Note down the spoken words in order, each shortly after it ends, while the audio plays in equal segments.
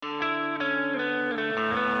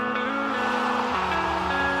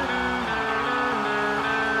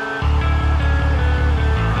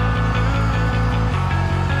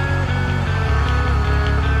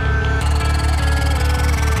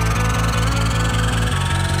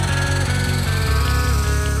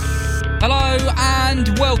And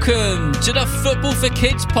welcome to the Football for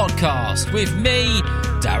Kids podcast with me,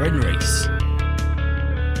 Darren Rees.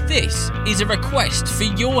 This is a request for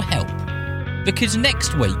your help because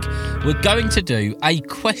next week we're going to do a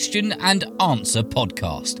question and answer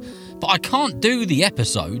podcast. But I can't do the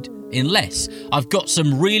episode unless I've got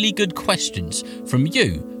some really good questions from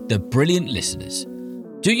you, the brilliant listeners.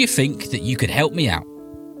 Do you think that you could help me out?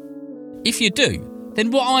 If you do,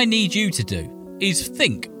 then what I need you to do is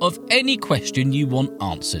think of any question you want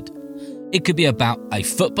answered. It could be about a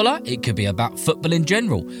footballer, it could be about football in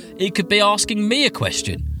general, it could be asking me a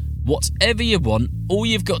question. Whatever you want, all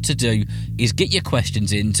you've got to do is get your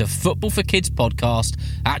questions in to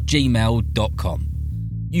footballforkidspodcast@gmail.com.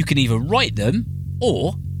 You can either write them,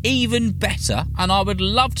 or even better, and I would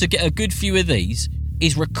love to get a good few of these,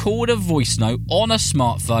 is record a voice note on a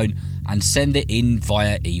smartphone and send it in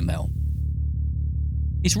via email.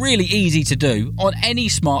 It's really easy to do. On any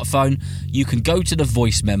smartphone, you can go to the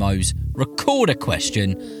voice memos, record a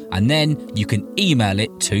question, and then you can email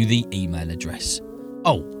it to the email address.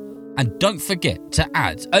 Oh, and don't forget to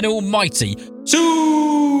add an almighty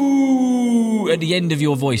 "Sue" at the end of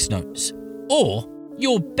your voice notes, or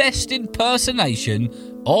your best impersonation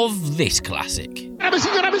of this classic.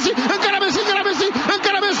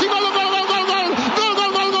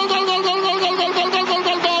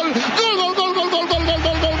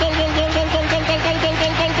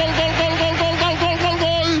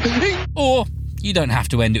 Or you don't have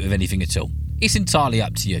to end it with anything at all. It's entirely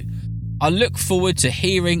up to you. I look forward to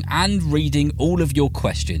hearing and reading all of your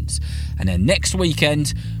questions. And then next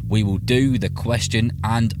weekend, we will do the question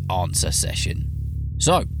and answer session.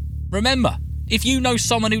 So, remember, if you know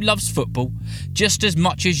someone who loves football just as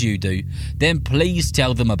much as you do, then please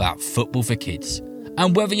tell them about Football for Kids.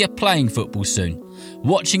 And whether you're playing football soon,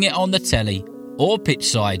 watching it on the telly or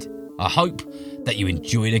pitchside, I hope that you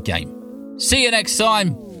enjoy the game. See you next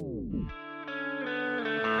time.